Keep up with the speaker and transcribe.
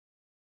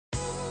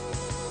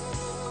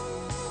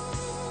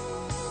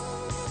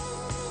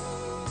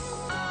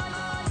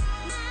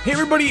Hey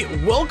everybody,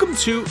 welcome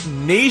to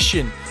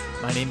Nation.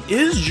 My name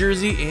is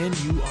Jersey and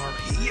you are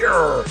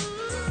here.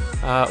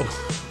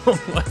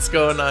 What's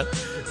going on?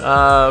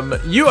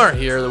 You are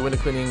here, the Window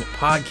Cleaning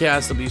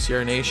Podcast,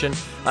 WCR Nation.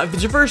 If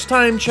it's your first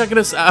time checking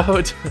us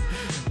out,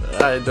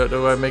 I don't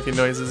know why I'm making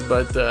noises,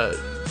 but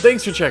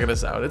thanks for checking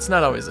us out. It's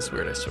not always this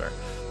weird, I swear.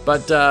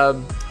 But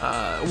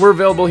we're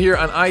available here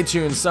on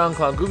iTunes,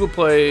 SoundCloud, Google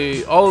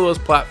Play, all of those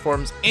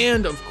platforms,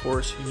 and of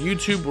course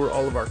YouTube, where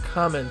all of our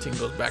commenting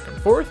goes back and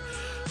forth.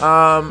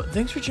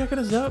 Thanks for checking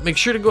us out. Make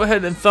sure to go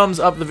ahead and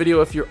thumbs up the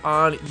video if you're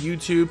on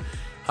YouTube.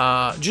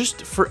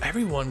 Just for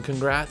everyone,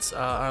 congrats.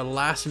 Our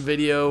last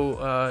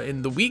video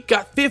in the week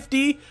got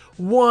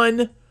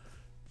 51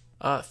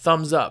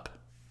 thumbs up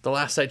the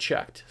last I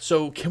checked.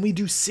 So can we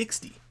do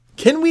 60?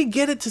 Can we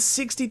get it to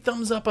 60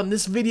 thumbs up on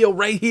this video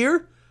right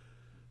here?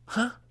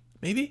 Huh?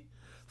 Maybe?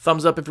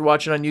 Thumbs up if you're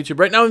watching on YouTube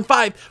right now in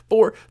 5,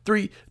 4,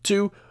 3,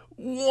 2,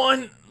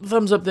 1.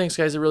 Thumbs up. Thanks,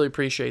 guys. I really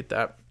appreciate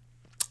that.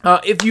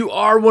 If you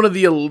are one of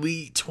the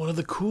elite, one of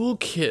the cool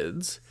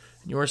kids,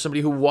 you are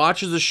somebody who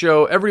watches the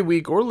show every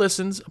week or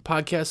listens,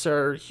 podcasts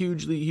are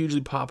hugely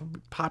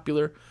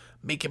popular,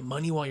 making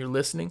money while you're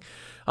listening.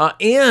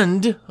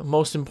 And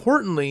most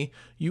importantly,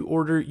 you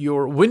order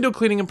your window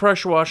cleaning and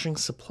pressure washing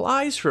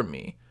supplies from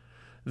me,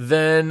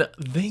 then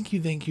thank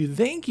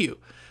you.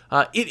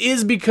 It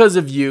is because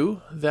of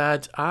you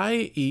that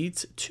I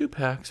eat 2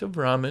 packs of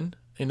ramen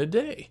in a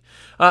day.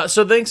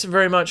 So thanks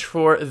very much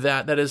for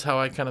that. That is how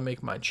I kind of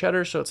make my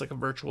cheddar. So it's like a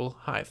virtual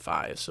high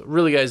five. So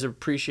really, guys, I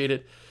appreciate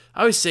it.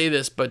 I always say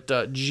this, but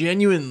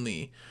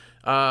genuinely,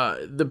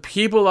 the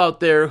people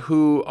out there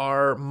who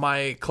are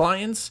my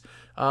clients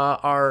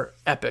are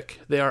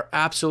epic. They are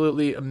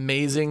absolutely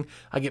amazing.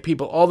 I get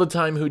people all the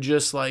time who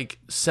just like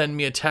send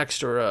me a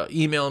text or an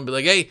email and be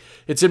like, hey,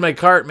 it's in my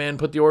cart, man,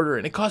 put the order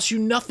in. It costs you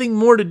nothing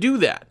more to do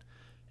that.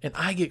 And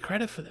I get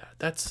credit for that.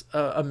 That's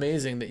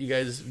amazing that you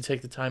guys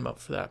take the time up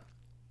for that.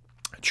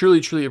 I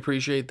truly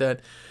appreciate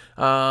that.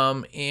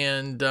 Yeah,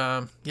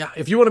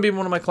 if you want to be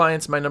one of my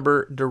clients, my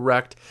number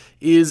direct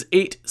is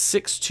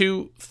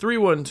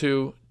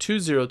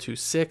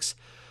 862-312-2026.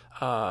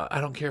 I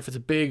don't care if it's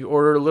a big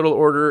order, little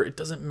order. It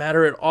doesn't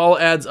matter. It all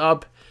adds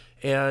up,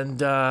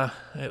 and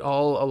it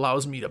all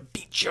allows me to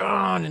beat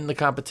John in the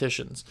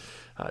competitions.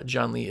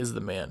 John Lee is the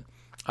man.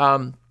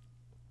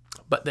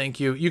 But thank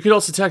you. You could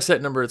also text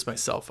that number. It's my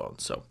cell phone.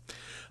 So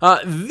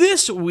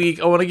this week,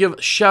 I want to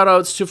give shout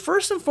outs to,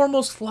 first and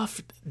foremost, Fluff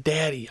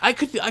Daddy. I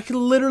could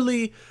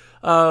literally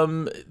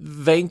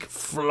thank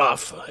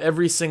Fluff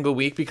every single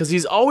week because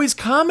he's always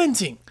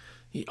commenting.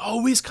 He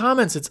always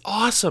comments. It's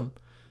awesome.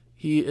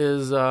 He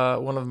is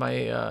one of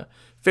my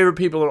favorite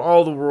people in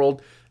all the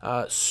world.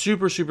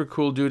 Super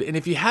cool dude. And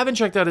if you haven't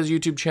checked out his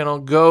YouTube channel,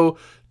 go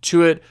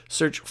to it,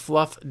 search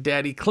Fluff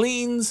Daddy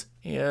Cleans,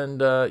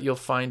 and you'll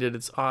find it.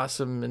 It's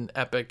awesome and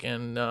epic,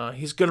 and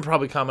he's going to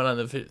probably comment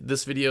on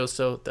this video,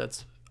 so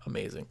that's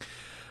amazing.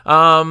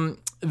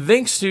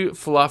 Thanks to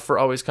Fluff for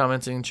always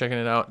commenting and checking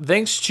it out.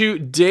 Thanks to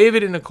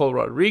David and Nicole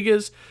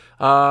Rodriguez.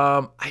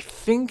 I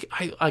think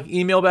I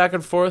email back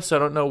and forth, so I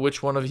don't know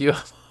which one of you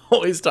I'm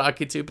always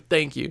talking to, but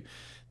thank you.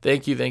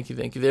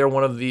 They're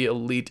one of the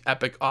elite,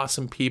 epic,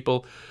 awesome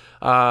people.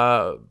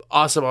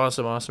 Awesome.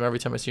 Every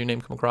time I see your name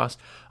come across.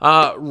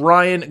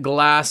 Ryan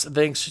Glass,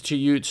 thanks to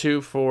you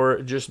too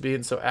for just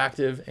being so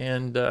active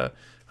and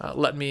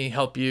let me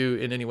help you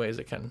in any ways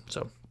I can.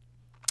 So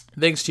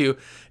thanks to you.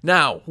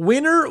 Now,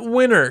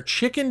 winner,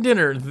 chicken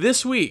dinner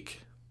this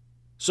week.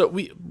 So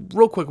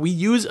real quick, we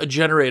use a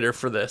generator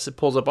for this. It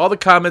pulls up all the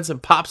comments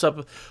and pops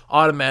up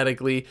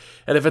automatically.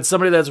 And if it's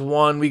somebody that's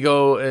won, we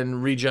go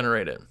and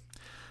regenerate it.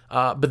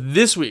 But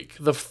this week,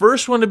 the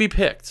first one to be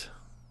picked,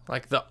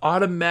 like the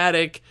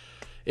automatic,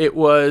 it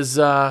was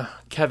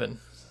Kevin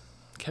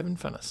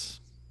Fennis.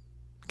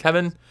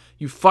 Kevin,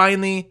 you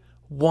finally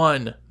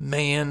won,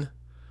 man.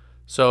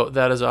 So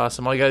that is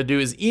awesome. All you got to do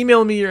is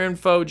email me your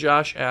info,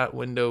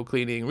 Josh@Window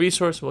Cleaning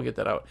Resource, and we'll get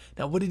that out.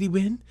 Now, what did he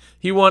win?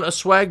 He won a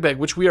swag bag,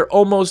 which we are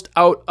almost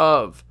out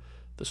of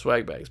the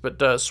swag bags.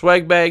 But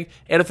swag bag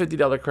and a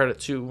 $50 credit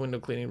to Window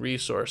Cleaning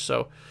Resource.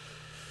 So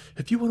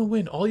if you want to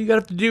win, all you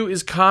got to do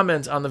is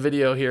comment on the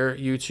video here,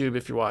 YouTube,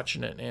 if you're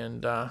watching it,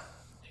 and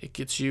it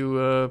gets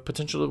you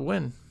potential to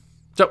win.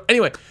 So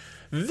anyway,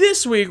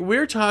 this week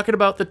we're talking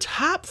about the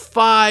top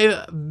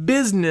 5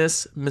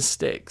 business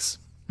mistakes.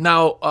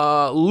 Now,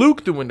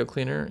 Luke the Window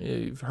Cleaner,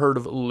 you've heard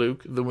of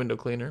Luke the Window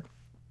Cleaner,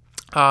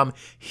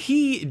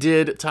 he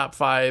did top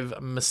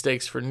 5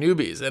 mistakes for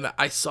newbies, and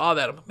I saw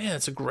that. I'm like, man,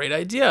 it's a great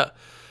idea.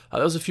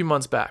 That was a few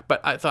months back, but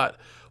I thought,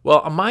 well,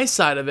 on my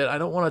side of it, I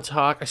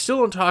still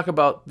don't talk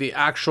about the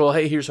actual,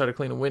 hey, here's how to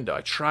clean a window.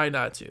 I try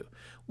not to.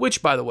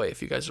 Which, by the way,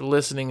 if you guys are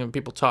listening and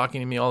people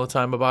talking to me all the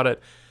time about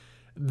it,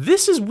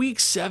 this is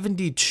week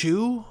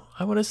 72,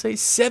 I want to say.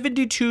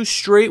 72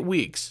 straight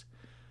weeks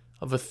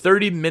of a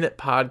 30-minute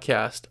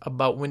podcast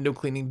about window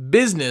cleaning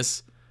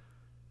business.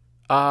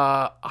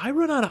 I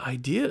run out of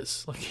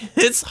ideas. Like,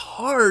 it's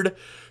hard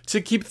to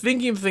keep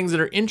thinking of things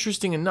that are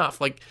interesting enough.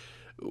 Like,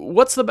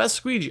 what's the best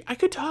squeegee? I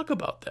could talk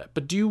about that,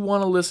 but do you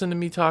want to listen to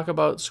me talk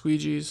about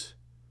squeegees?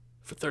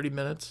 for 30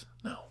 minutes?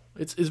 No,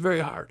 it's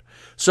very hard.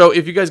 So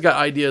if you guys got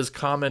ideas,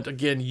 comment.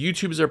 Again,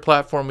 YouTube is our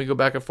platform. We go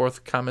back and forth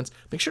with comments.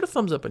 Make sure to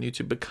thumbs up on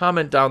YouTube, but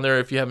comment down there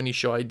if you have any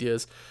show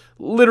ideas.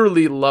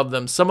 Literally love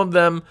them. Some of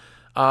them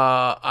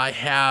I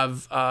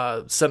have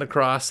sent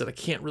across that I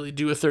can't really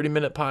do a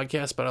 30-minute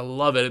podcast, but I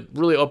love it. It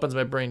really opens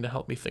my brain to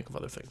help me think of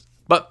other things.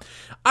 But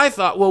I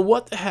thought, well,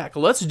 what the heck?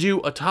 Let's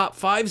do a top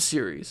 5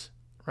 series,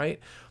 right,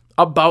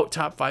 about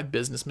top 5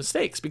 business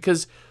mistakes.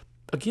 Because,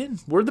 again,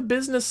 we're the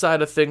business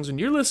side of things. When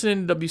you're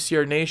listening to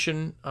WCR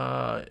Nation,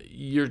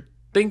 you're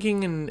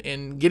thinking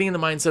and getting in the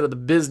mindset of the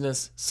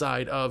business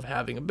side of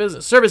having a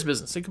business, service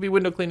business. It could be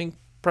window cleaning,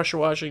 pressure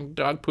washing,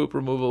 dog poop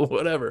removal,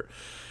 whatever.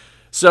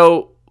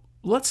 So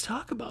let's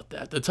talk about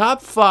that. The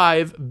top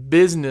 5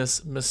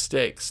 business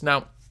mistakes.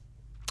 Now,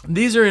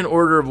 these are in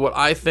order of what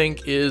I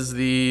think is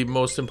the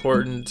most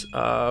important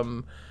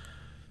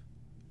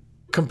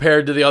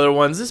compared to the other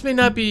ones. This may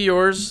not be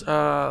yours.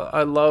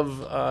 I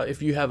love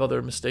if you have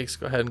other mistakes,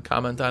 go ahead and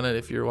comment on it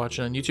if you're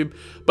watching on YouTube.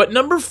 But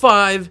number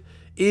 5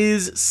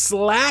 is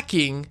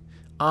slacking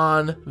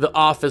on the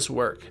office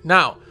work.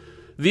 Now,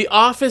 the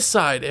office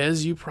side,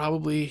 as you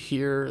probably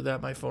hear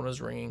that my phone is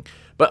ringing,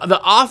 but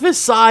the office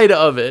side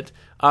of it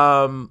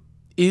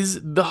is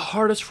the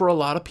hardest for a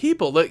lot of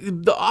people.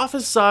 The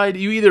office side,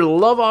 you either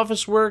love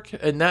office work,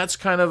 and that's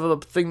kind of a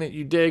thing that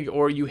you dig,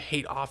 or you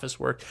hate office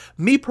work.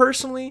 Me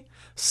personally,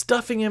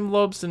 stuffing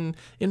envelopes and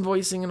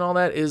invoicing and all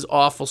that is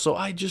awful. So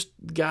I just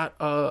got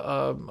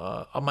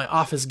my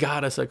office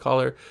goddess, I call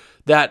her,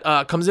 that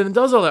comes in and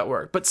does all that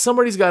work. But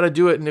somebody's got to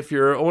do it, and if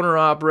you're an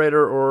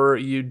owner-operator or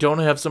you don't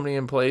have somebody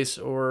in place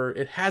or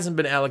it hasn't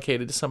been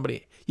allocated to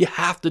somebody, you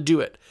have to do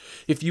it.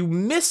 If you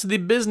miss the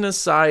business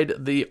side,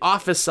 the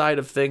office side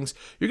of things,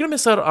 you're going to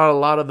miss out on a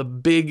lot of the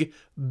big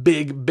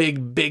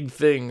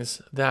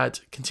things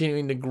that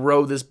continuing to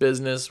grow this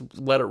business,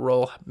 let it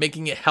roll,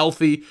 making it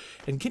healthy,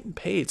 and getting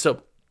paid.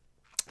 So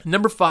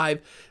number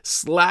 5,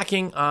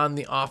 slacking on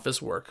the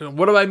office work.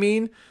 What do I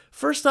mean?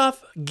 First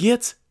off,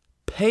 get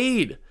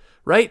paid,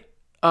 right?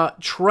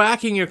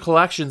 Tracking your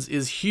collections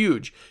is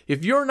huge.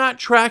 If you're not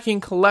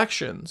tracking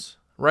collections,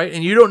 right,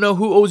 and you don't know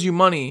who owes you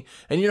money,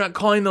 and you're not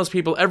calling those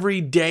people every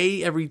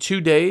day, every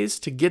 2 days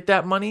to get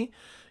that money,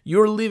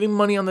 you're leaving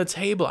money on the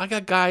table. I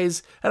got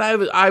guys, and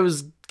I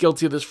was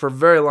guilty of this for a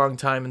very long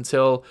time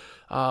until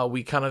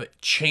we kind of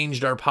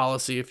changed our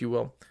policy, if you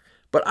will.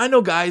 But I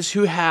know guys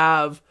who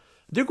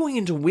they're going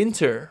into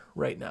winter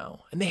right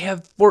now, and they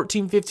have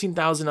 $14,000,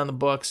 $15,000 on the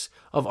books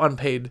of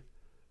unpaid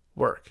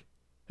work.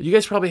 You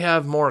guys probably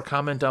have more.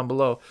 Comment down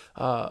below.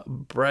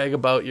 Brag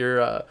about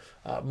your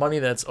money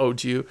that's owed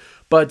to you.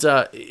 But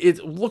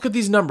look at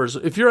these numbers.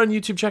 If you're on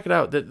YouTube, check it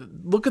out.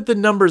 Look at the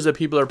numbers that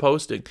people are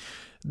posting.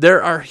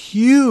 There are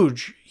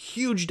huge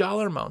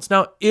dollar amounts.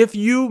 Now, if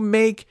you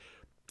make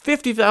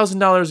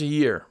 $50,000 a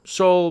year,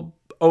 sole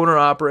owner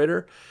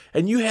operator,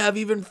 and you have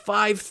even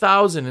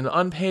 $5,000 in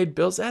unpaid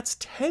bills, that's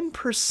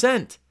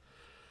 10%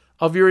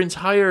 of your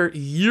entire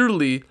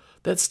yearly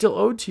that's still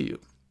owed to you,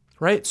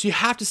 right? So you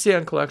have to stay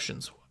on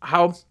collections.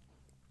 How?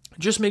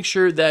 Just make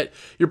sure that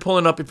you're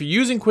pulling up. If you're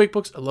using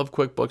QuickBooks, I love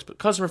QuickBooks, but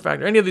Customer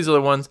Factor, any of these other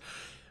ones,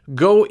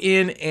 go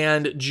in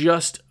and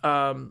just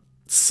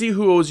see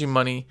who owes you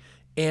money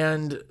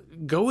and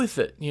go with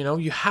it. You know,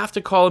 you have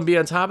to call and be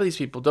on top of these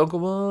people. Don't go,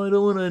 well, I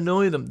don't want to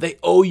annoy them. They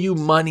owe you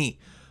money.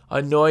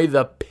 Annoy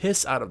the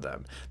piss out of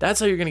them. That's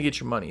how you're going to get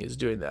your money, is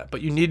doing that.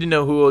 But you need to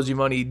know who owes you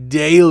money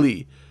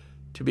daily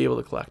to be able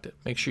to collect it.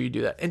 Make sure you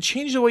do that. And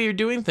change the way you're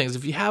doing things.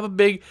 If you have a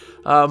big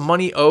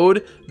money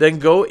owed, then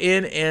go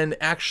in and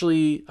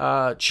actually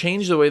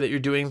change the way that you're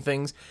doing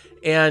things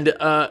and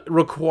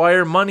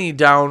require money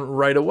down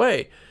right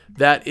away.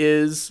 That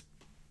is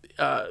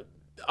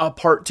a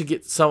part to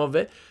get some of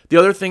it. The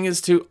other thing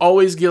is to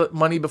always get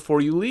money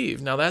before you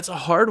leave. Now, that's a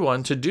hard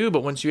one to do,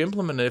 but once you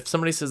implement it, if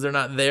somebody says they're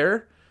not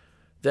there,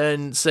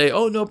 then say,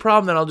 oh, no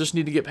problem, then I'll just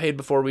need to get paid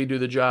before we do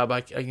the job. I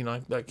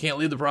can't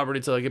leave the property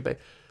until I get paid.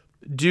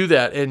 Do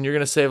that, and you're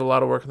going to save a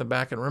lot of work in the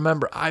back end.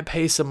 Remember, I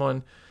pay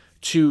someone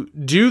to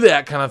do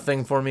that kind of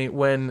thing for me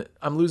when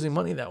I'm losing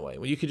money that way.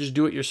 Well, you could just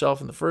do it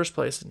yourself in the first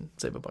place and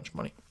save a bunch of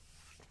money.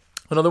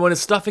 Another one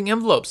is stuffing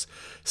envelopes.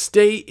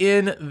 Stay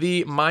in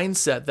the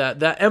mindset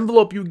that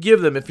envelope you give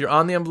them, if you're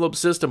on the envelope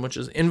system, which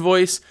is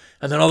invoice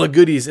and then all the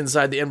goodies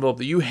inside the envelope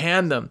that you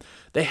hand them,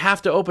 they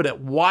have to open it.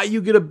 Why you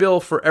get a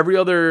bill for every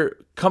other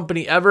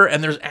company ever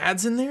and there's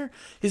ads in there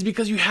is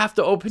because you have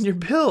to open your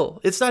bill.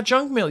 It's not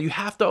junk mail. You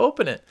have to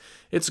open it.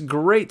 It's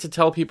great to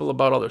tell people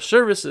about other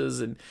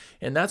services, and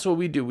that's what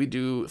we do. We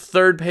do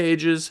third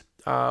pages.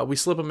 We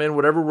slip them in,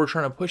 whatever we're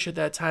trying to push at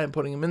that time,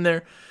 putting them in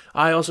there.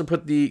 I also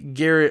put the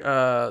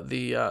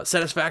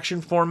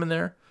satisfaction form in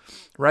there,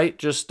 right?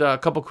 Just a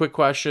couple quick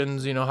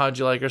questions. You know, how'd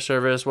you like our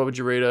service? What would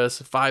you rate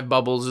us? 5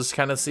 bubbles, just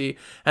kind of see.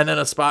 And then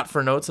a spot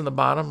for notes in the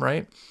bottom,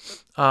 right?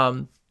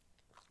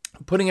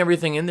 Putting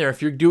everything in there.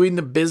 If you're doing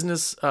the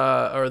business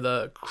or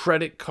the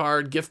credit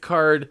card, gift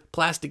card,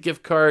 plastic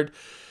gift card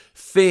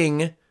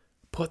thing,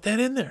 put that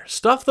in there.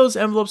 Stuff those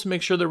envelopes and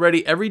make sure they're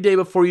ready every day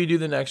before you do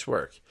the next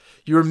work.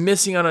 You're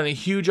missing out on a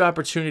huge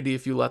opportunity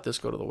if you let this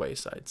go to the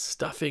wayside.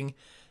 Stuffing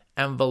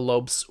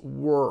envelopes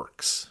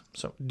works.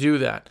 So do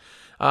that.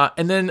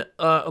 And then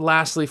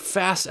lastly,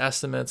 fast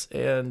estimates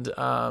and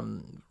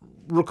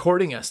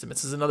recording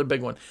estimates is another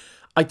big one.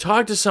 I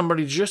talked to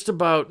somebody just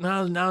about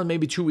now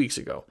maybe 2 weeks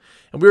ago,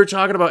 and we were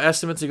talking about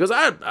estimates. He goes,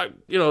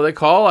 they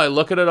call, I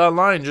look at it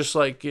online, just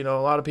like a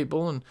lot of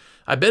people, and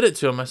I bid it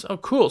to them. I said, oh,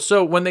 cool.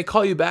 So when they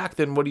call you back,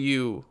 then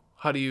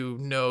how do you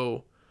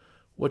know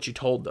what you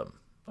told them?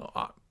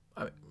 I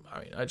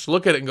just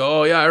look at it and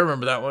go, oh yeah, I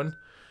remember that one.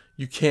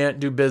 You can't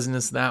do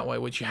business that way.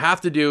 What you have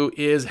to do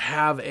is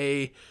have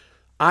you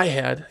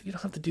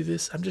don't have to do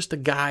this. I'm just a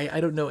guy.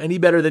 I don't know any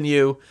better than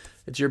you.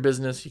 It's your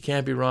business. You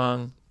can't be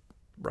wrong.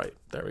 Right.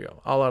 There we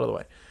go. All out of the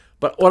way.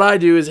 But what I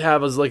do is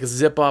have like a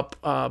zip up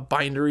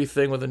bindery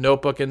thing with a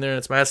notebook in there, and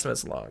it's my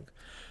estimates log.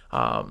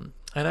 And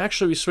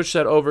actually we switched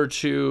that over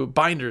to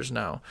binders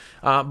now.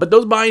 But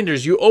those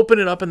binders, you open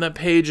it up and that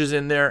page is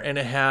in there, and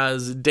it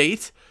has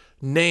date,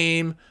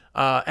 name,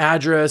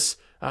 address,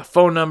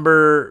 phone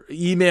number,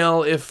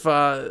 email if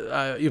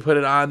you put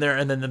it on there,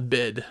 and then the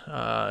bid,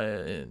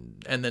 and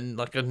then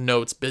like a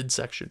notes bid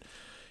section.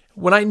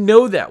 When I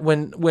know that,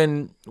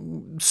 when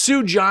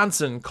Sue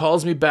Johnson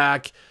calls me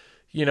back,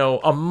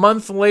 a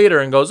month later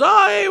and goes,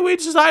 oh, hey, we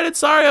decided,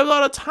 sorry, I was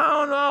out of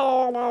town,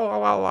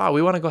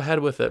 we want to go ahead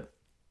with it.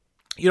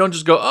 You don't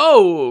just go,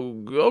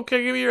 oh,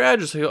 okay, give me your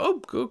address. I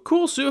go, oh,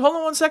 cool, Sue, hold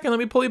on 1 second, let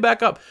me pull you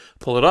back up.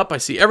 Pull it up, I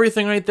see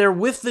everything right there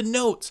with the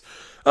notes.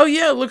 Oh,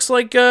 yeah, it looks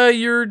like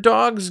your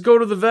dogs go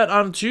to the vet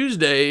on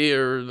Tuesday,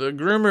 or the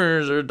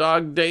groomers or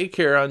dog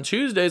daycare on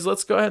Tuesdays.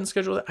 Let's go ahead and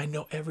schedule that. I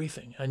know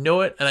everything. I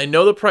know it, and I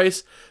know the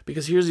price,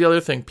 because here's the other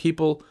thing.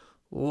 People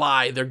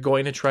lie. They're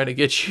going to try to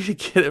get you to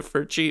get it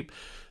for cheap.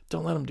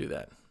 Don't let them do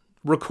that.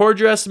 Record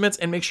your estimates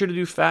and make sure to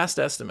do fast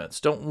estimates.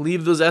 Don't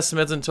leave those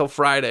estimates until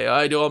Friday.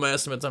 I do all my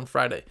estimates on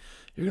Friday.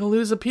 You're going to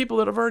lose the people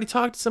that have already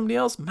talked to somebody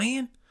else.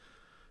 Man,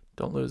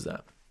 don't lose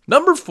that.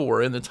 Number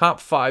 4 in the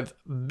top 5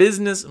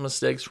 business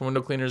mistakes for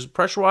window cleaners and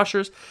pressure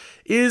washers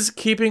is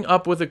keeping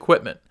up with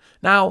equipment.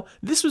 Now,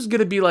 this was going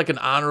to be like an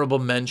honorable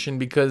mention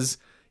because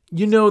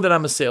you know that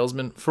I'm a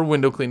salesman for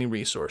Window Cleaning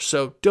Resource.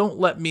 So don't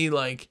let me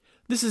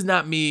this is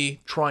not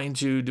me trying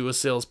to do a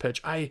sales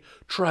pitch. I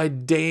try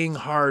dang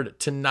hard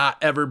to not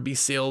ever be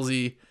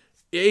salesy.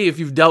 If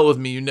you've dealt with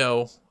me,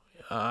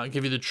 I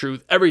give you the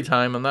truth every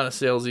time. I'm not a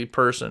salesy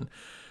person.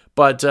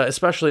 But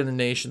especially in the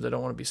nations, I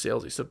don't want to be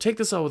salesy. So take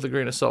this all with a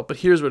grain of salt. But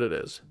here's what it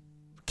is.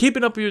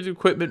 Keeping up with your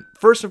equipment,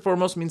 first and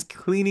foremost, means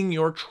cleaning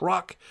your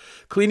truck,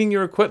 cleaning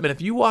your equipment.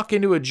 If you walk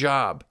into a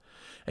job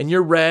and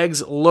your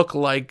rags look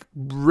like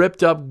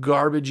ripped up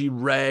garbagey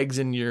rags,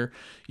 and your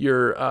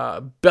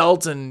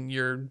belt and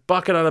your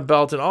bucket on a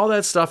belt and all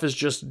that stuff is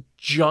just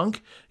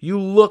junk, you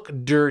look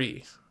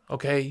dirty,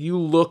 okay? You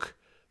look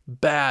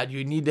bad.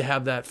 You need to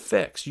have that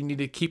fixed. You need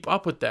to keep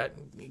up with that,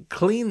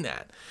 clean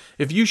that.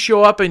 If you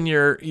show up and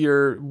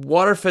your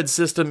water fed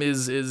system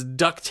is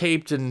duct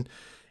taped and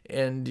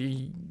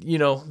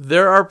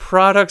there are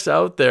products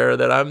out there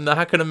that I'm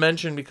not going to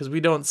mention because we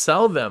don't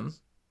sell them,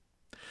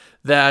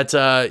 that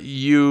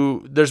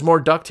there's more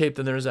duct tape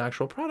than there's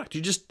actual product.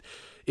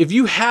 If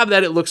you have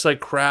that, it looks like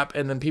crap,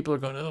 and then people are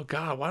going, oh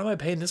God, why am I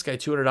paying this guy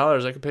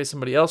 $200? I could pay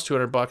somebody else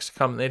 $200 to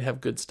come and they'd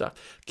have good stuff.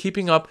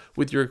 Keeping up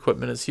with your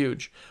equipment is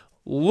huge.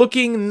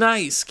 Looking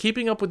nice,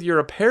 keeping up with your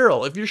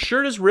apparel. If your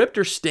shirt is ripped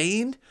or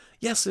stained,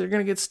 yes, they're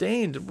going to get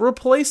stained.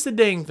 Replace the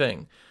dang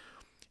thing.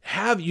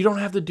 You don't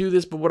have to do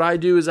this, but what I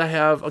do is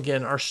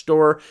our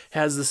store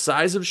has the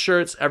size of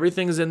shirts.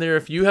 Everything's in there.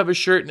 If you have a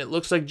shirt and it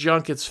looks like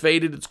junk, it's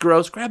faded, it's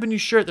gross, grab a new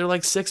shirt. They're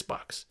like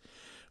 $6.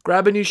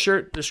 Grab a new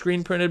shirt, they're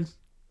screen printed.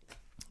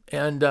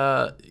 And,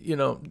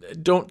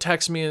 don't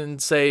text me and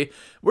say,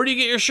 where do you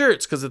get your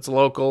shirts? Because it's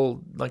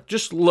local.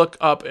 Just look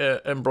up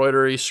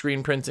embroidery,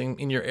 screen printing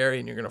in your area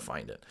and you're going to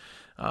find it.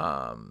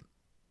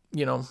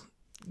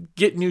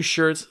 Get new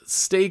shirts,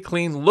 stay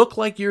clean, look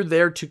like you're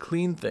there to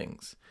clean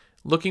things.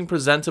 Looking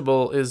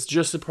presentable is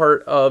just a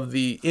part of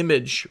the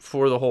image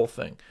for the whole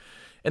thing.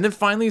 And then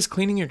finally is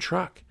cleaning your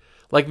truck.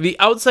 The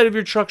outside of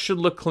your truck should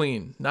look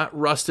clean, not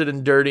rusted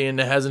and dirty and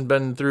it hasn't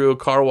been through a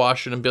car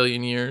wash in a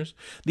billion years.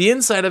 The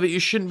inside of it, you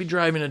shouldn't be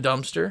driving a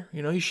dumpster.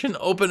 You shouldn't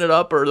open it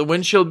up or the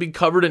windshield be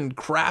covered in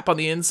crap on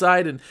the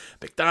inside and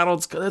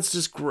McDonald's. That's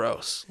just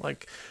gross.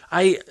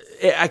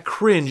 I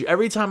cringe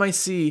every time I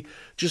see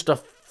just a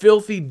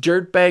filthy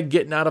dirtbag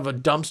getting out of a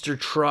dumpster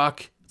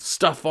truck,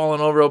 stuff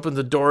falling over, opens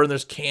the door and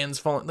there's cans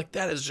falling.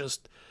 That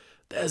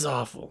is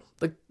awful.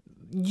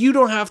 You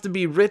don't have to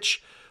be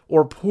rich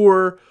or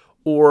poor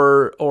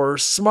or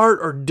smart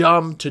or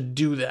dumb to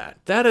do that.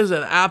 That is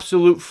an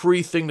absolute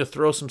free thing to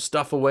throw some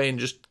stuff away and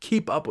just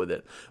keep up with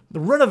it.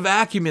 Run a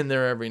vacuum in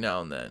there every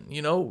now and then.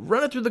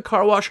 Run it through the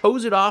car wash,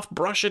 hose it off,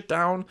 brush it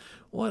down,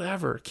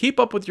 whatever. Keep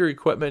up with your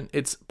equipment.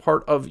 It's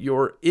part of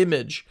your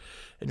image,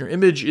 and your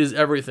image is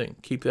everything.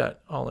 Keep that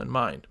all in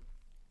mind.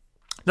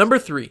 Number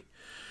 3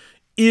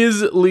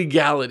 is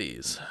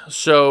legalities.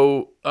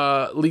 So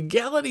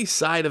legality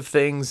side of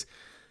things,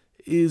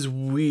 is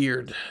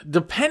weird.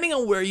 Depending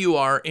on where you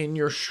are in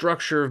your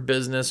structure of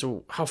business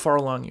or how far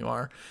along you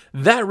are,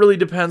 that really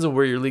depends on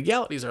where your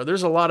legalities are.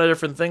 There's a lot of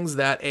different things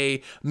that a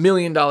 $1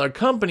 million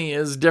company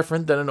is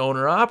different than an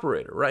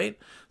owner-operator, right?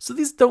 So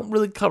these don't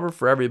really cover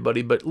for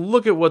everybody, but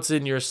look at what's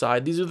in your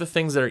side. These are the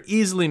things that are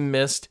easily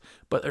missed,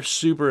 but are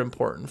super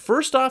important.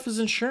 First off is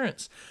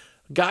insurance.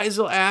 Guys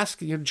will ask,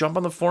 jump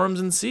on the forums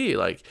and see,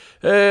 like,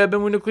 hey, I've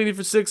been window cleaning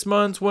for 6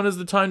 months. When is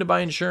the time to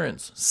buy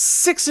insurance?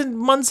 6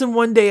 months and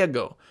 1 day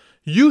ago.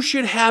 You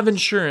should have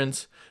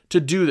insurance to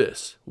do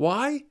this.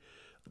 Why?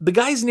 The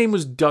guy's name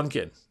was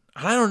Duncan.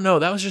 I don't know.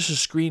 That was just a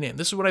screen name.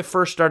 This is when I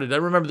first started. I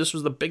remember this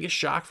was the biggest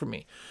shock for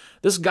me.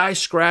 This guy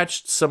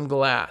scratched some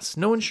glass.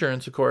 No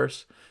insurance, of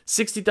course.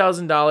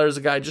 $60,000. A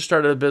guy just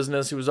started a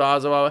business. He was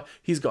awesome.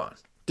 He's gone.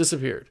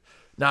 Disappeared.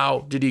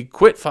 Now, did he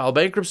quit, file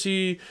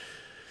bankruptcy?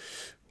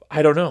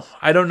 I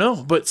don't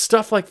know. But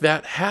stuff like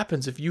that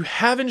happens. If you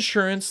have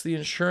insurance, the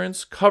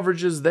insurance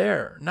coverage is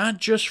there. Not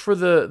just for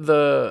I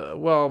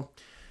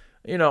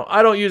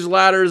don't use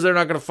ladders. They're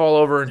not going to fall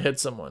over and hit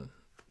someone.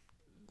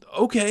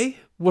 Okay.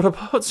 What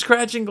about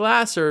scratching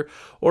glass or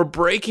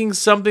breaking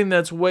something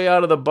that's way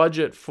out of the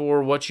budget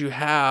for what you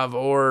have,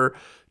 or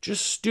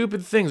just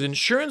stupid things?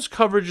 Insurance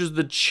coverage is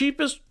the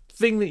cheapest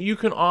thing that you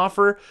can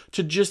offer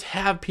to just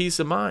have peace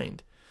of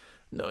mind.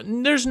 No,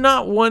 there's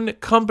not one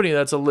company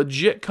that's a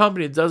legit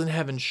company that doesn't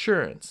have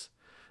insurance.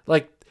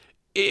 Like,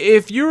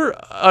 if you're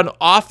an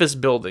office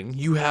building,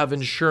 you have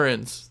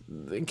insurance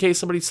in case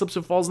somebody slips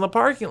and falls in the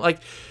parking lot.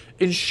 Like,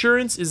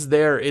 insurance is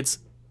there. It's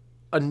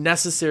a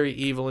necessary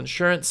evil.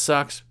 Insurance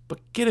sucks, but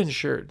get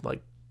insured.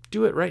 Like,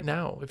 do it right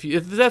now.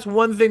 If that's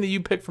one thing that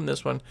you pick from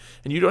this one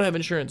and you don't have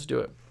insurance, do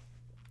it.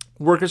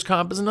 Workers'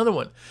 comp is another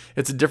one.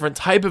 It's a different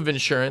type of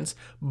insurance,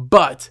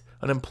 but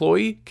an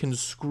employee can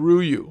screw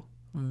you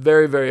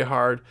very, very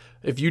hard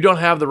if you don't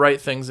have the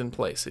right things in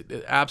place.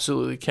 It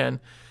absolutely can.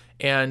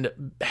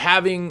 And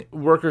having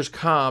workers'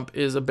 comp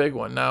is a big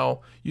one. Now,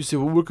 you say,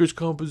 well, workers'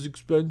 comp is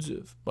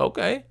expensive.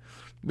 Okay.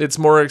 It's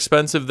more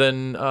expensive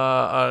than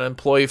an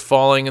employee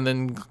falling and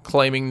then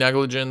claiming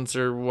negligence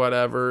or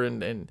whatever.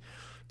 And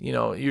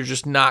you're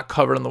just not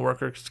covered on the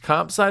workers'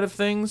 comp side of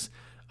things.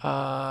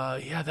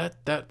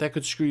 That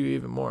could screw you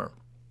even more.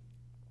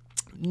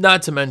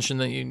 Not to mention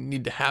that you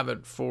need to have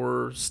it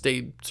for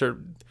state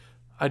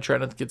I try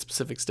not to get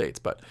specific states,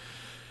 but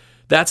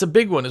that's a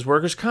big one, is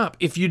workers' comp.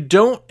 If you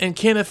don't and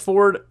can't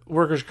afford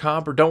workers'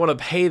 comp or don't want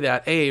to pay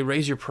that, A,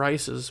 raise your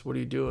prices. What are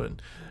you doing?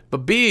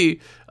 But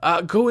B,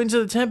 go into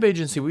the temp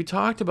agency. We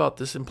talked about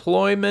this.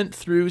 Employment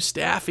through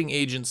staffing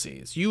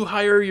agencies. You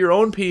hire your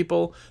own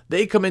people.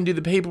 They come and do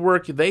the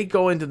paperwork. They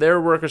go into their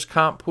workers'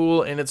 comp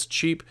pool, and it's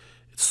cheap.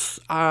 It's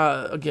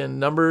again,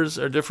 numbers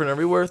are different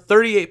everywhere.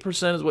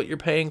 38% is what you're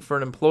paying for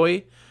an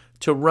employee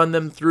to run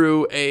them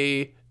through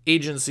a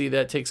agency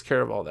that takes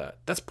care of all that.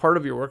 That's part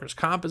of your workers'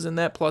 comp is in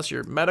that, plus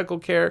your medical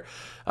care,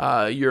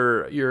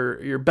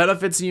 your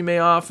benefits you may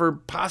offer,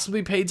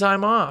 possibly paid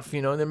time off,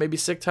 and there may be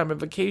sick time and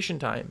vacation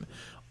time.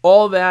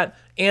 All that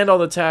and all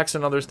the tax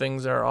and other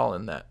things are all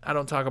in that. I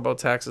don't talk about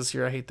taxes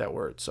here. I hate that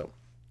word. So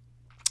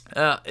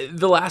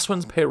the last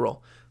one's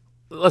payroll.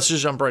 Let's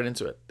just jump right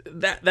into it.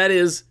 That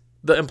is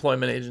the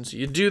employment agency.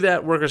 You do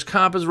that. Workers'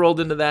 comp is rolled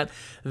into that.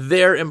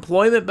 Their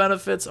employment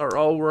benefits are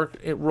all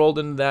rolled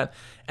into that.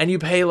 And you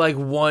pay like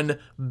one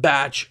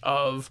batch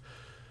of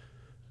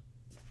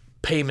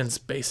payments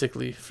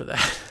basically for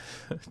that.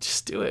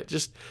 Just do it.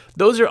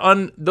 Those are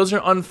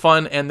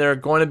unfun, and they're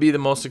going to be the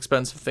most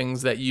expensive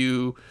things that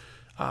you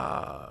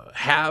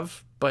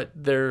have, but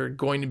they're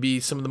going to be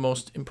some of the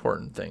most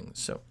important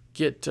things. So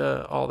get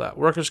all that.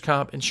 Workers'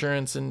 comp,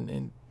 insurance,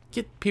 and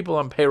get people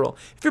on payroll.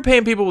 If you're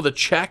paying people with a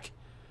check,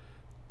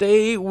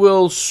 they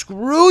will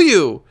screw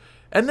you.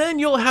 And then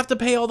you'll have to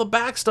pay all the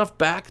back stuff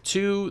back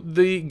to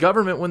the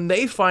government when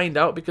they find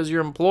out because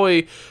your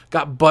employee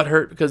got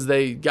butthurt because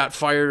they got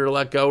fired or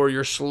let go or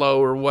you're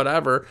slow or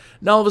whatever.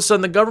 Now all of a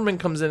sudden the government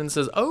comes in and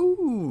says,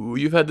 oh,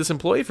 you've had this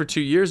employee for 2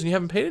 years and you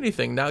haven't paid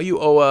anything. Now you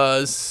owe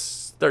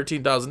us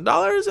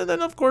 $13,000. And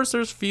then, of course,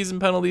 there's fees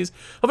and penalties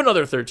of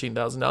another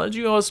 $13,000.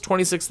 You owe us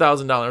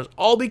 $26,000,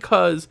 all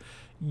because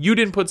you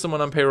didn't put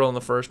someone on payroll in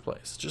the first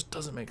place. It just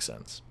doesn't make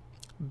sense.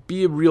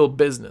 Be a real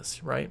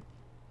business, right?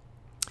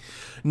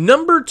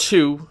 Number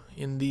 2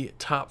 in the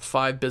top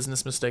 5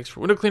 business mistakes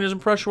for window cleaners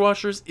and pressure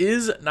washers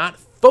is not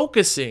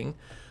focusing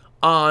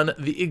on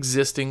the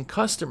existing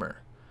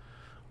customer.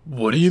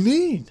 What do you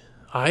mean?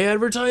 I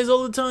advertise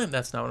all the time.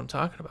 That's not what I'm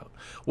talking about.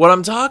 What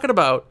I'm talking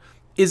about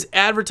is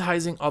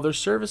advertising other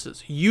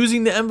services,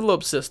 using the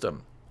envelope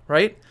system,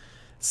 right?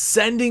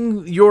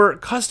 Sending your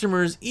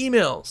customers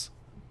emails.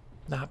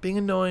 Not being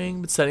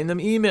annoying, but sending them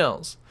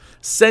emails.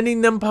 Sending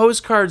them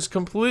postcards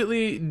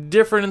completely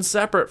different and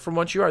separate from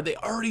what you are. They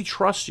already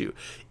trust you.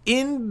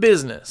 In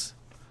business,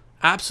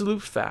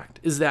 absolute fact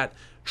is that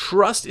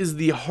trust is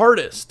the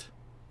hardest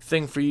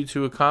thing for you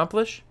to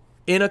accomplish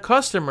in a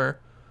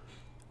customer,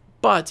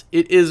 but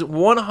it is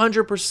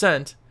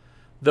 100%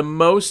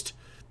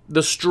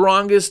 the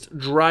strongest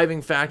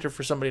driving factor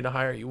for somebody to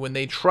hire you. When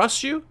they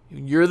trust you,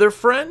 you're their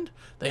friend,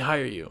 they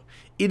hire you.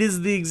 It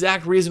is the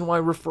exact reason why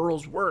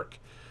referrals work,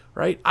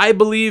 right? I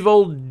believe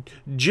old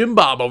Jim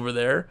Bob over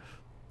there,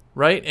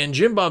 right? And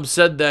Jim Bob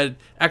said that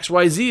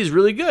XYZ is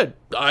really good.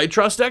 I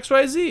trust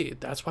XYZ.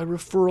 That's why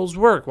referrals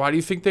work. Why do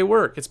you think they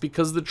work? It's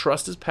because the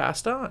trust is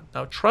passed on.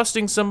 Now,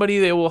 trusting somebody,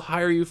 they will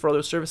hire you for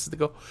other services. They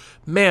go,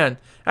 man,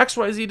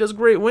 XYZ does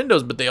great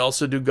windows, but they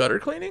also do gutter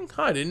cleaning?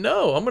 I didn't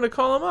know. I'm going to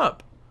call them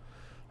up,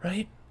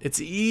 right? It's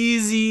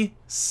easy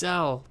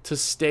sell to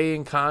stay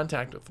in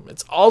contact with them.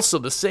 It's also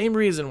the same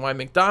reason why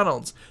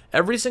McDonald's,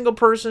 every single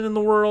person in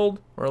the world,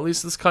 or at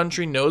least this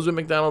country, knows what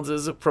McDonald's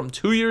is from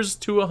 2 years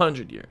to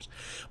 100 years.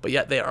 But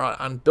yet they are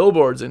on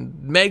billboards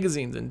and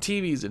magazines and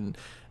TVs and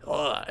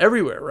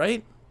everywhere,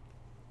 right?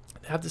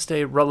 They have to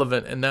stay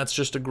relevant, and that's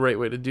just a great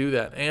way to do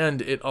that.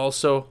 And it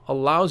also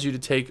allows you to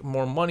take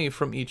more money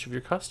from each of your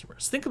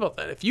customers. Think about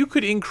that. If you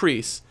could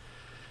increase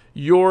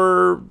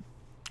your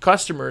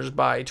customers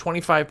by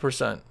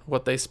 25%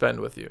 what they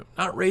spend with you,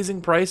 not raising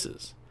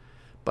prices,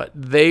 but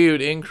they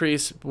would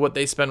increase what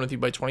they spend with you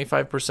by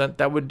 25%,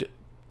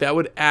 that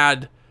would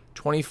add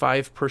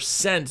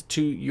 25%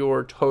 to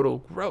your total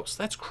gross.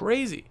 That's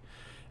crazy.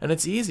 And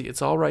it's easy.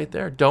 It's all right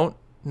there. Don't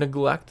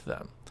neglect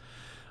them.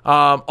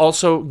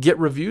 Also, get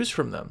reviews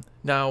from them.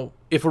 Now,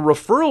 if a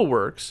referral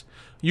works,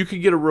 you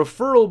could get a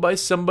referral by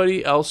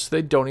somebody else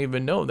they don't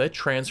even know. That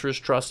transfers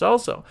trust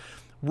also.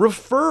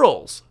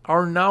 Referrals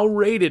are now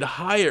rated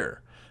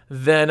higher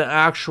than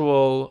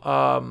actual,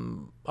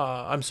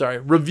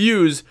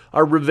 reviews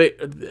are,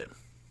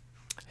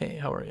 hey,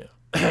 how are you?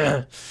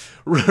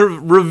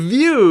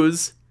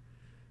 Reviews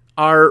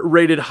are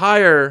rated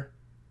higher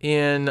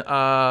in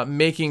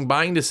making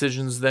buying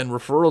decisions than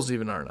referrals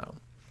even are now,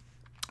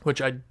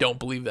 which I don't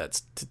believe that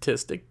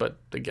statistic, but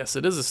I guess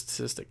it is a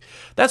statistic.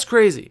 That's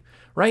crazy,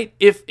 right?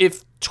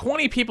 If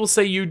 20 people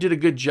say you did a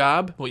good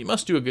job, well, you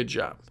must do a good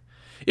job.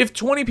 If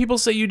 20 people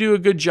say you do a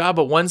good job,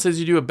 but one says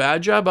you do a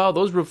bad job, oh,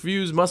 those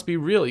reviews must be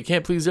real. You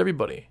can't please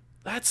everybody.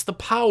 That's the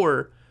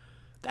power.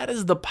 That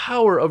is the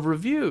power of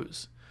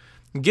reviews.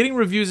 Getting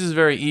reviews is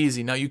very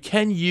easy. Now, you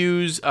can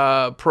use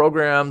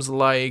programs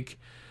like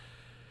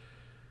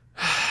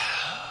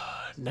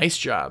Nice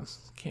Job.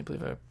 Can't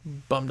believe I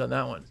bummed on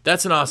that one.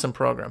 That's an awesome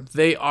program.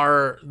 They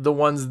are the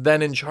ones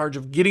then in charge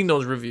of getting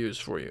those reviews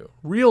for you.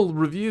 Real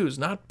reviews,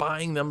 not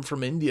buying them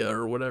from India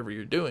or whatever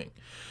you're doing.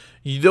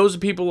 Those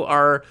people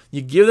are,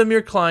 you give them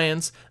your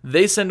clients,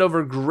 they send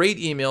over great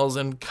emails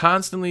and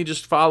constantly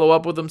just follow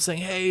up with them saying,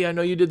 hey, I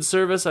know you did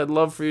service. I'd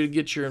love for you to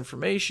get your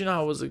information.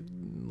 How was it?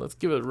 Let's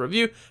give it a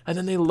review. And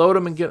then they load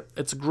them and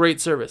it's a great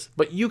service.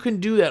 But you can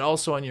do that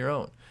also on your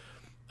own.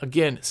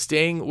 Again,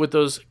 staying with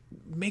those,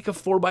 make a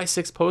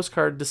 4x6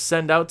 postcard to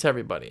send out to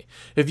everybody.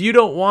 If you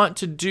don't want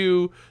to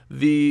do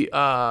the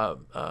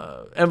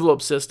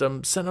envelope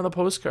system, send out a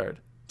postcard,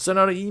 send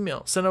out an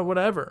email, send out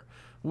whatever.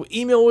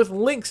 Email with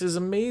links is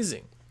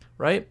amazing,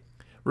 right?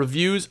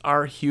 Reviews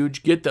are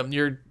huge. Get them.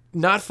 You're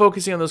not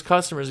focusing on those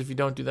customers if you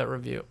don't do that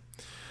review.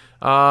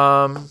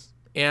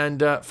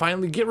 And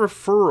finally, get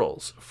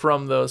referrals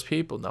from those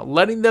people. Now,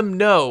 letting them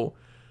know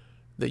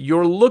that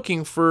you're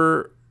looking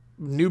for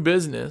new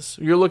business,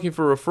 you're looking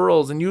for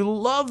referrals, and you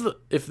love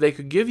if they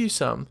could give you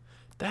some.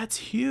 That's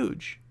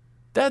huge.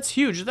 That's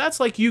huge. That's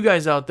like you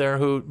guys out there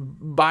who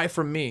buy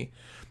from me.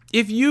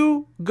 If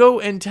you go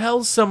and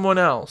tell someone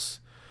else,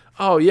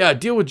 oh, yeah,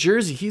 deal with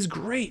Jersey. He's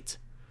great.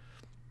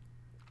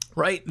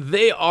 Right?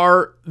 They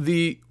are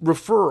the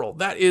referral.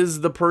 That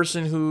is the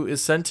person who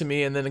is sent to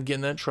me, and then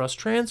again, that trust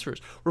transfers.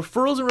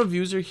 Referrals and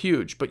reviews are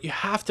huge, but you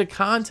have to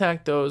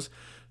contact those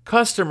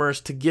customers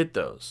to get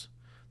those.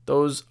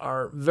 Those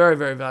are very,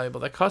 very valuable.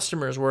 That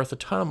customer is worth a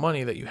ton of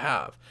money that you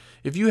have.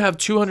 If you have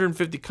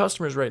 250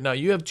 customers right now,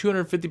 you have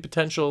 250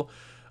 potential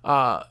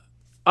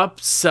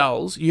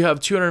upsells, you have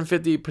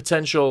 250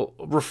 potential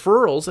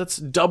referrals. That's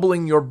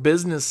doubling your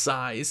business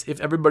size if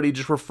everybody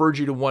just referred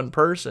you to one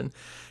person.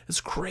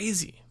 It's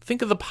crazy.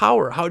 Think of the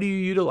power. How do you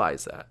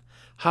utilize that?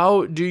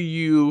 How do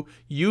you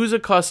use a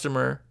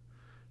customer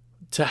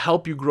to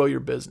help you grow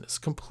your business?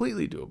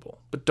 Completely doable,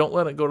 but don't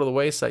let it go to the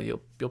wayside.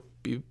 You'll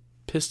be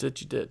pissed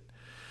that you did.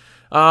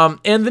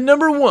 And the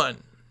number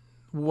one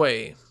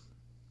way,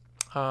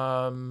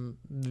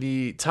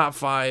 the top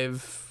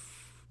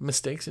 5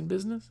 mistakes in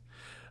business.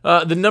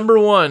 The number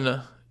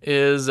one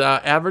is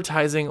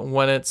advertising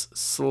when it's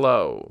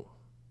slow.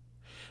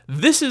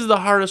 This is the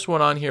hardest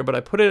one on here, but I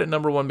put it at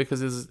number one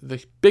because it's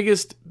the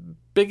biggest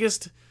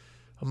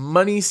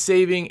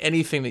money-saving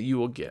anything that you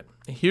will get.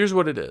 Here's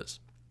what it is.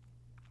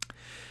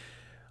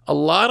 A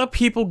lot of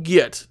people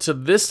get to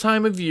this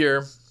time of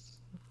year.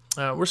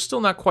 We're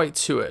still not quite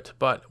to it,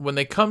 but when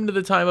they come to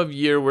the time of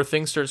year where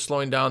things start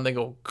slowing down, they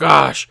go,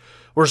 gosh,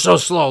 we're so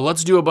slow.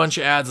 Let's do a bunch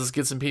of ads. Let's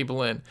get some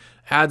people in.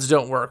 Ads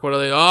don't work. What are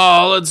they?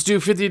 Oh, let's do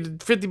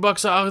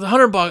 $50 off,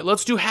 $100.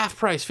 Let's do half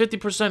price,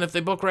 50% if they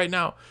book right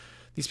now.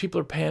 These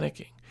people are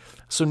panicking.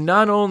 So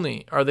not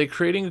only are they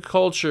creating a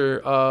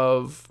culture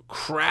of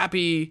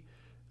crappy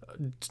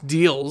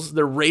deals,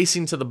 they're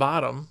racing to the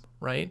bottom,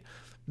 right?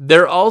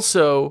 They're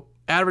also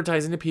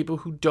advertising to people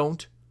who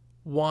don't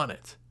want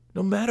it.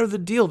 No matter the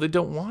deal, they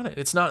don't want it.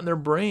 It's not in their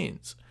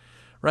brains,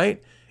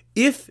 right?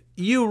 If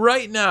you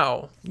right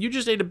now, you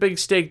just ate a big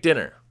steak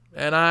dinner,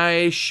 and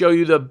I show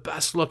you the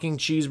best looking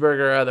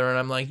cheeseburger ever, and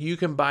I'm like, you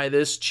can buy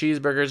this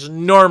cheeseburger. It's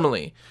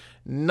normally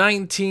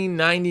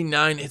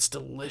 $19.99. It's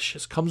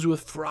delicious. Comes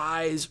with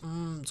fries.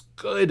 It's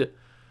good.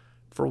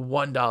 For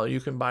 $1. You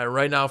can buy it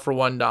right now for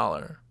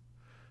 $1.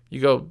 You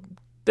go,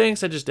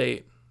 thanks, I just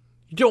ate.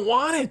 You don't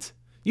want it.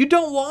 You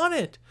don't want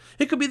it.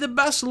 It could be the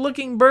best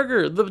looking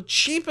burger, the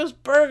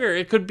cheapest burger.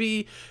 It could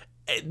be,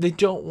 they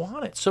don't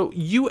want it. So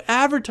you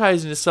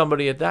advertising to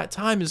somebody at that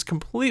time is a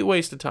complete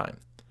waste of time.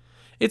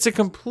 It's a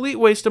complete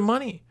waste of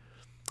money.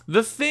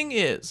 The thing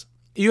is,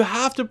 you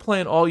have to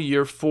plan all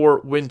year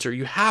for winter.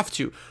 You have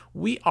to.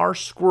 We are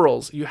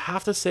squirrels. You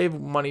have to save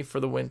money for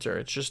the winter.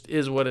 It just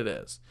is what it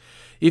is.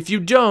 If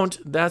you don't,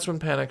 that's when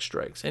panic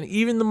strikes. And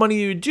even the money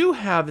you do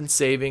have in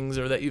savings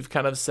or that you've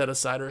kind of set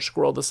aside or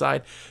squirreled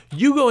aside,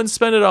 you go and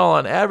spend it all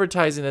on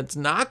advertising that's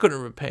not going to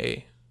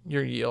repay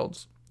your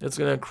yields. It's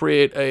going to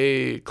create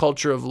a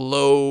culture of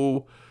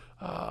low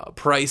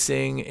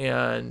pricing,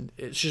 and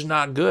it's just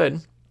not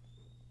good.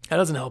 That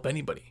doesn't help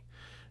anybody,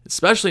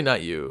 especially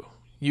not you.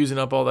 Using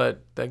up all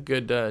that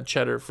good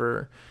cheddar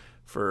for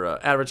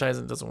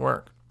advertising doesn't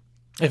work.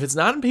 If it's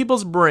not in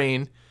people's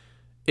brain,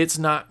 it's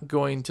not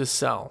going to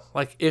sell.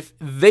 Like, if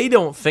they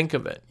don't think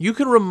of it, you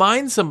can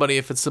remind somebody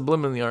if it's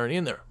subliminally already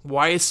in there.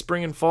 Why is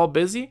spring and fall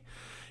busy?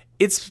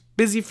 It's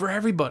busy for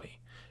everybody.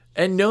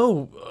 And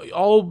no,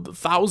 all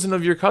 1,000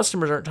 of your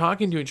customers aren't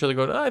talking to each other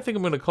going, I think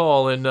I'm going to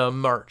call in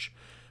March.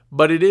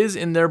 But it is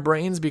in their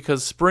brains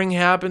because spring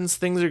happens,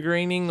 things are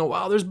greening. Oh,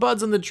 wow, there's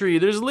buds on the tree.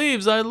 There's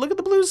leaves. Look at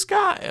the blue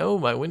sky. Oh,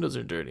 my windows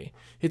are dirty.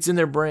 It's in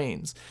their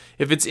brains.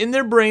 If it's in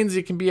their brains,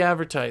 it can be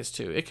advertised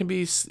to.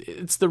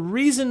 It's the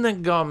reason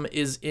that gum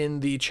is in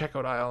the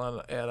checkout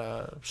aisle at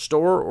a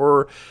store,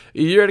 or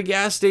you're at a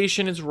gas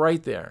station, it's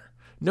right there.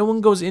 No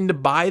one goes in to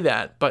buy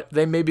that, but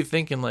they may be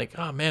thinking like,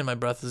 oh man, my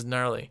breath is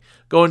gnarly.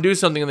 Go and do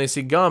something and they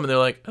see gum and they're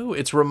like, oh,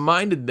 it's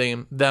reminded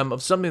them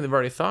of something they've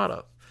already thought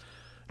of.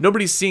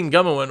 Nobody's seen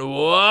gum and went,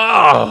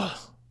 whoa,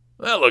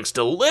 that looks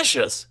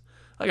delicious.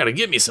 I got to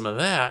get me some of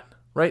that,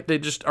 right? They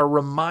just are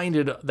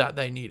reminded that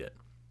they need it.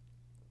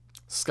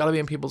 It's got to be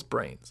in people's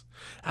brains.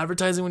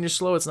 Advertising when you're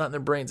slow, it's not in their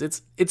brains.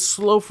 It's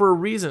slow for a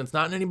reason. It's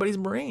not in anybody's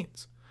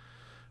brains,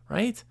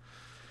 right?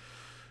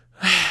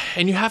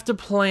 And you have to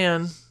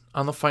plan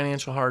on the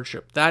financial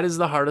hardship. That is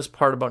the hardest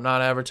part about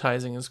not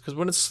advertising, is because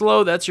when it's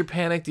slow, that's your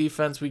panic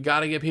defense. We got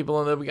to get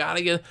people in there.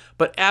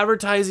 But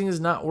advertising does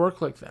not work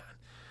like that.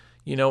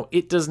 You know,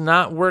 it does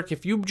not work.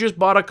 If you just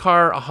bought a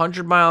car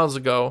 100 miles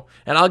ago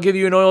and I'll give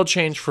you an oil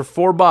change for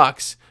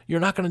 $4, you're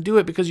not going to do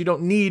it because you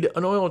don't need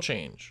an oil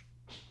change.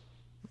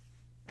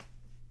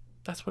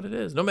 That's what it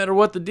is. No matter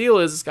what the deal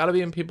is, it's got to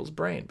be in people's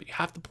brain, but you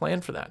have to plan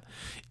for that.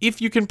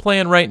 If you can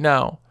plan right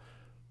now,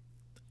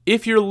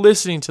 if you're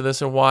listening to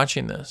this and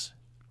watching this,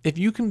 if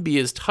you can be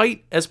as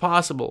tight as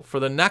possible for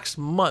the next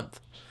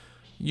month,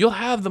 you'll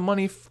have the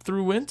money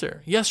through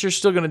winter. Yes, you're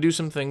still going to do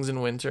some things in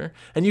winter,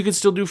 and you can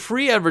still do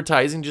free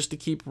advertising just to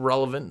keep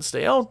relevant and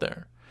stay out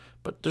there.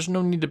 But there's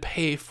no need to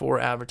pay for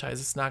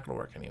advertising. It's not going to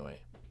work anyway.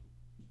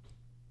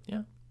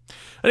 Yeah.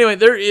 Anyway,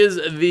 there is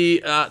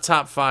the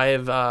top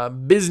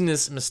 5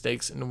 business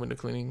mistakes in the window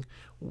cleaning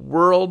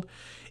world.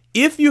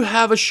 If you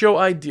have a show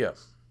idea,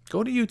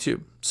 go to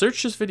YouTube.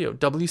 Search this video,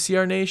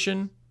 WCR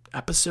Nation,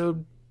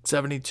 episode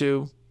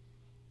 72,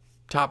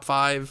 top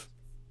 5,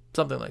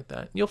 something like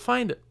that. You'll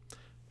find it.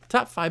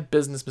 Top 5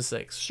 business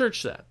mistakes.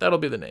 Search that. That'll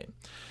be the name.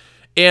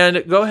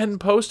 And go ahead and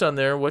post on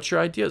there what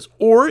your idea is.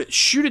 Or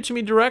shoot it to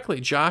me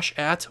directly, Josh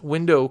at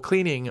Window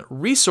Cleaning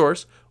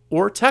Resource,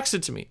 or text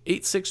it to me,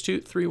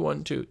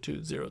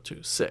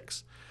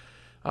 862-312-2026.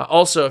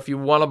 Also, if you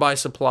want to buy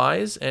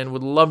supplies and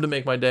would love to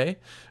make my day,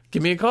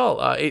 give me a call,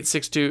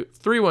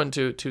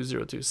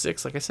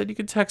 862-312-2026. Like I said, you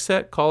can text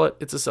that, call it.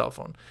 It's a cell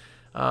phone.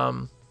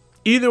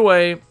 Either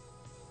way,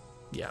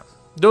 yeah.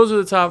 Those are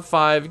the top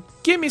 5.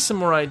 Give me some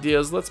more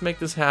ideas. Let's make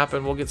this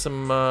happen. We'll get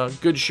some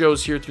good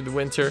shows here through the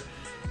winter.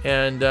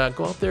 And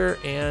go out there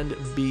and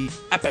be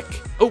epic.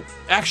 Oh,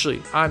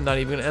 actually, I'm not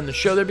even going to end the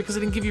show there because I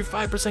didn't give you a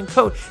 5%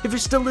 code. If you're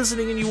still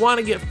listening and you want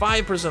to get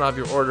 5% off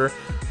your order,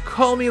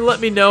 call me, let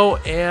me know,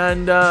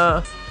 and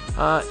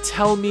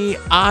tell me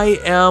I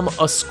am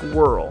a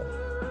squirrel.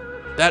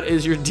 That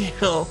is your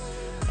deal.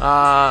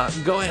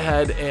 Go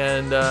ahead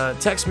and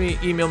text me,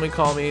 email me,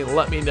 call me,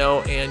 let me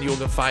know, and you'll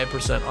get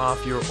 5%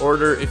 off your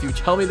order. If you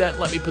tell me that,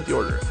 let me put the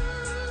order in.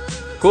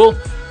 Cool?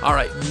 All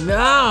right,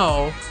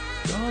 now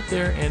go out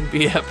there and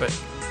be epic.